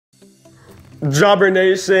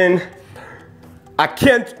JobberNation, I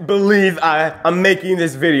can't believe I'm making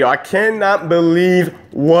this video. I cannot believe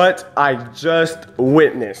what I just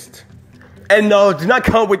witnessed. And no, do not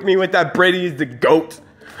come with me with that Brady is the GOAT,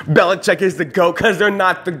 Belichick is the GOAT, because they're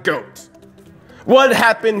not the GOAT. What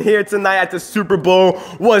happened here tonight at the Super Bowl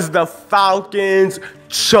was the Falcons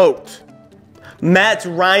choked. Matt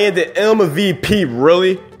Ryan, the MVP,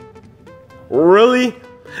 really? Really?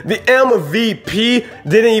 The MVP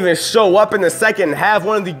didn't even show up in the second half,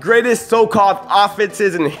 one of the greatest so-called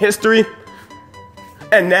offenses in history.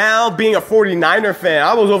 And now, being a 49er fan,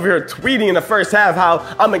 I was over here tweeting in the first half how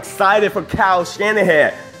I'm excited for Kyle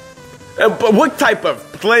Shanahan. But what kind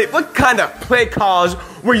of play calls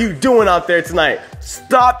were you doing out there tonight?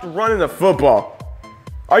 Stop running the football.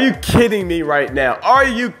 Are you kidding me right now? Are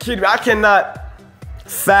you kidding me? I cannot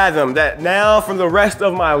fathom that now for the rest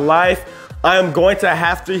of my life, I am going to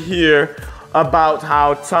have to hear about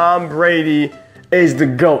how Tom Brady is the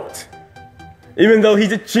GOAT. Even though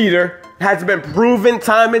he's a cheater, has been proven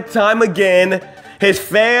time and time again, his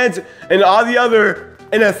fans and all the other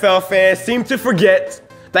NFL fans seem to forget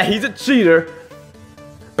that he's a cheater,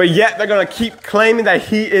 but yet they're gonna keep claiming that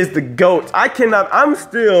he is the GOAT. I'm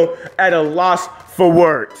still at a loss for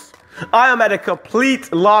words. I am at a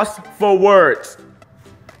complete loss for words.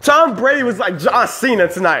 Tom Brady was like John Cena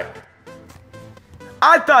tonight.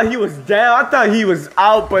 I thought he was down, I thought he was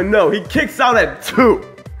out, but no, he kicks out at 2.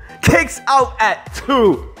 Kicks out at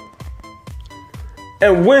 2.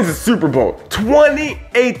 And wins the Super Bowl,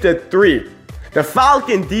 28-3. The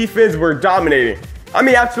Falcon defense were dominating. I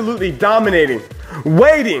mean, absolutely dominating.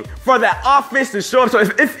 Waiting for that offense to show up. So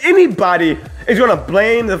if anybody is gonna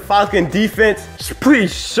blame the Falcon defense,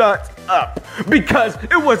 please shut up. Because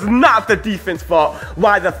it was not the defense's fault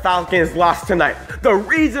why the Falcons lost tonight. The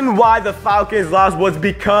reason why the Falcons lost was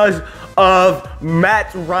because of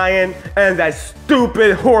Matt Ryan and that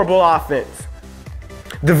stupid, horrible offense.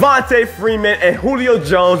 Devontae Freeman and Julio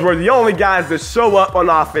Jones were the only guys that show up on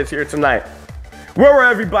offense here tonight. Where were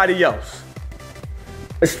everybody else?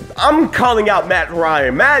 I'm calling out Matt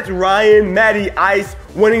Ryan. Matt Ryan, Matty Ice,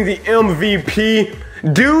 winning the MVP.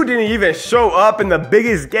 Dude didn't even show up in the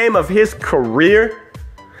biggest game of his career.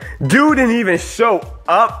 Dude didn't even show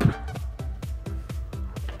up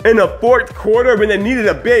in the fourth quarter when they needed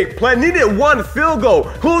a big play. Needed one field goal.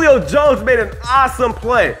 Julio Jones made an awesome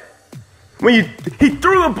play. When he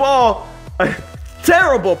threw the ball, a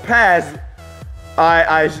terrible pass,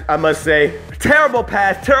 I must say. Terrible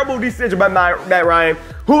pass, terrible decision by Matt Ryan.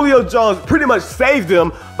 Julio Jones pretty much saved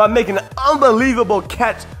him by making an unbelievable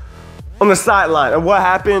catch on the sideline. And what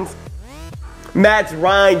happens? Matt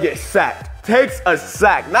Ryan gets sacked. Takes a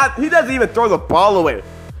sack. He doesn't even throw the ball away.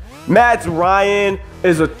 Matt Ryan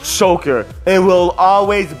is a choker and will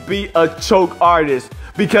always be a choke artist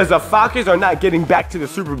because the Falcons are not getting back to the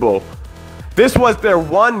Super Bowl. This was their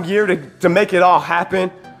 1 year to make it all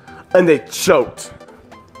happen, and they choked.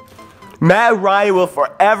 Matt Ryan will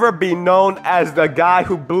forever be known as the guy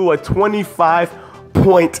who blew a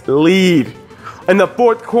 25-point lead in the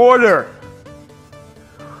fourth quarter.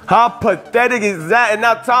 How pathetic is that? And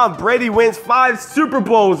now Tom Brady wins 5 Super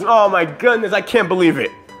Bowls. Oh my goodness, I can't believe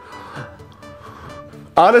it.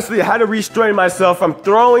 Honestly, I had to restrain myself from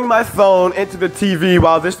throwing my phone into the TV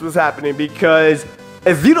while this was happening because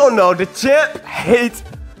if you don't know, the champ hates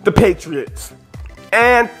the Patriots.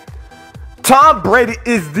 And Tom Brady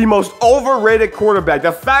is the most overrated quarterback.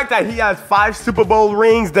 The fact that he has 5 Super Bowl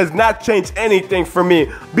rings does not change anything for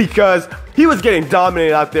me because he was getting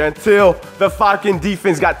dominated out there until the Falcon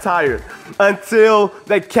defense got tired. Until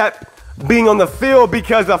they kept being on the field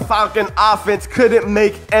because the Falcon offense couldn't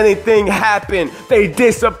make anything happen. They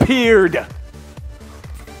disappeared.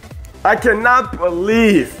 I cannot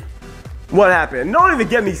believe what happened. Don't even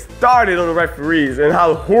get me started on the referees and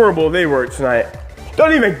how horrible they were tonight.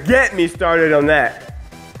 Don't even get me started on that.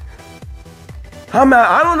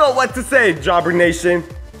 I don't know what to say, JobberNation.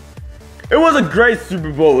 It was a great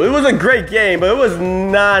Super Bowl. It was a great game, but it was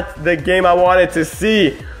not the game I wanted to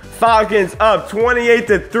see. Falcons up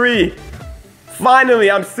 28-3. Finally,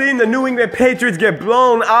 I'm seeing the New England Patriots get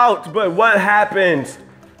blown out, but what happens?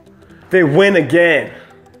 They win again.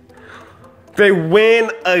 They win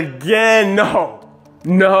again. No.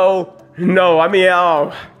 I mean,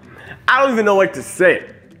 I don't even know what to say.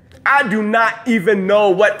 I do not even know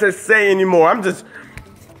what to say anymore.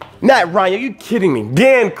 Matt Ryan, are you kidding me?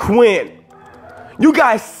 Dan Quinn. You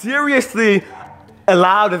guys seriously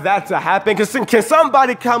allowed that to happen? Can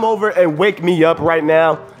somebody come over and wake me up right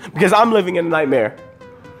now? Because I'm living in a nightmare.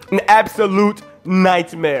 An absolute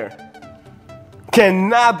nightmare.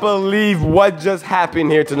 Cannot believe what just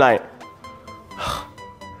happened here tonight.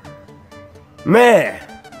 Man.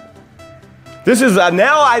 This is,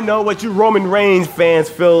 now I know what you Roman Reigns fans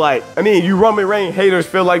feel like. I mean, you Roman Reigns haters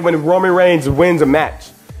feel like when Roman Reigns wins a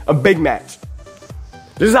match. A big match.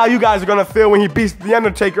 This is how you guys are gonna feel when he beats The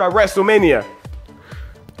Undertaker at WrestleMania.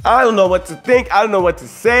 I don't know what to think. I don't know what to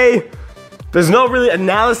say. There's no really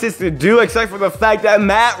analysis to do except for the fact that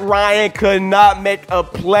Matt Ryan could not make a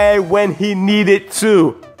play when he needed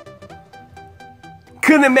to.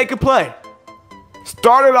 Couldn't make a play.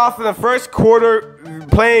 Started off in the first quarter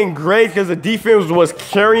playing great because the defense was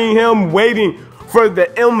carrying him, waiting for the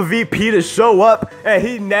MVP to show up, and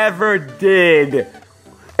he never did.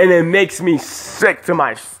 And it makes me sick to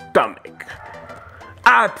my stomach.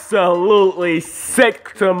 Absolutely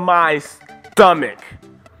sick to my stomach.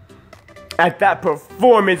 At that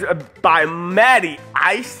performance by Matty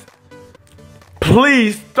Ice.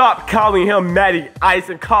 Please stop calling him Matty Ice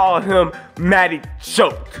and call him Matty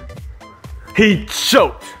Choked. He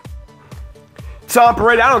choked. Tom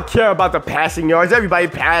Brady, I don't care about the passing yards. Everybody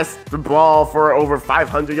passed the ball for over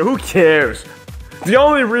 500 yards. Who cares? The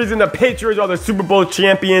only reason the Patriots are the Super Bowl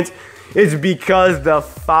champions is because the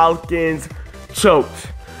Falcons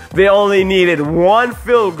choked. They only needed one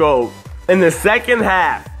field goal in the second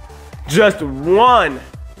half. Just one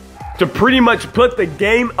to pretty much put the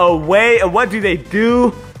game away. And what do? They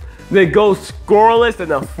go scoreless in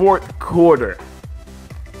the fourth quarter.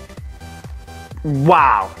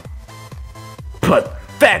 Wow.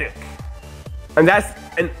 Pathetic. And that's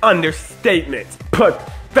an understatement.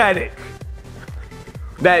 Pathetic.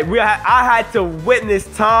 I had to witness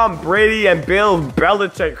Tom Brady and Bill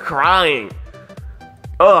Belichick crying.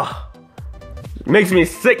 Ugh. Makes me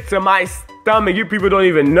sick to my stomach. You people don't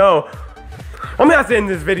even know. I'm gonna have to end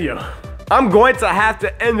this video. I'm going to have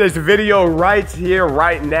to end this video right here,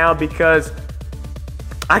 right now, because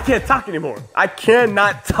I can't talk anymore. I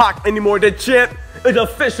cannot talk anymore. The champ is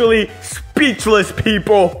officially speechless,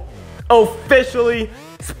 people. Officially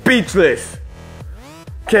speechless.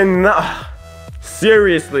 Cannot.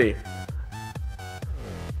 Seriously.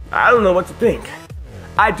 I don't know what to think.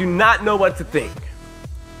 I do not know what to think.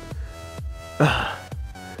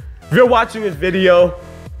 If you're watching this video,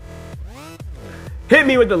 hit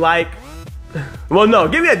me with the like. Well, no,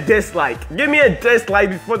 give me a dislike. Give me a dislike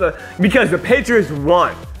because the Patriots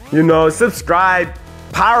won. You know, subscribe,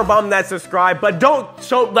 powerbomb that subscribe, but don't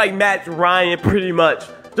choke like Matt Ryan, pretty much.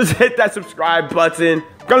 Just hit that subscribe button.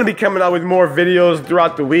 Gonna be coming out with more videos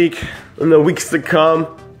throughout the week, in the weeks to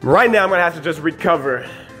come. Right now, I'm gonna have to just recover.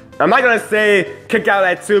 I'm not gonna say kick out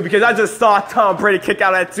at 2 because I just saw Tom Brady kick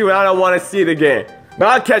out at 2 and I don't wanna see it again. But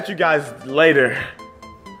I'll catch you guys later.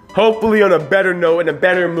 Hopefully on a better note, in a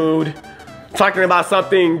better mood. Talking about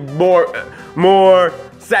something more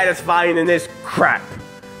satisfying than this crap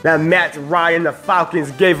that Matt Ryan, the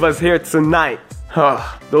Falcons, gave us here tonight.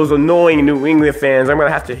 Those annoying New England fans, I'm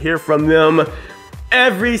gonna have to hear from them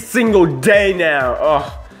every single day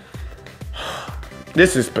now.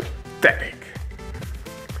 This is pathetic.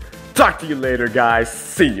 Talk to you later, guys.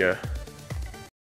 See ya.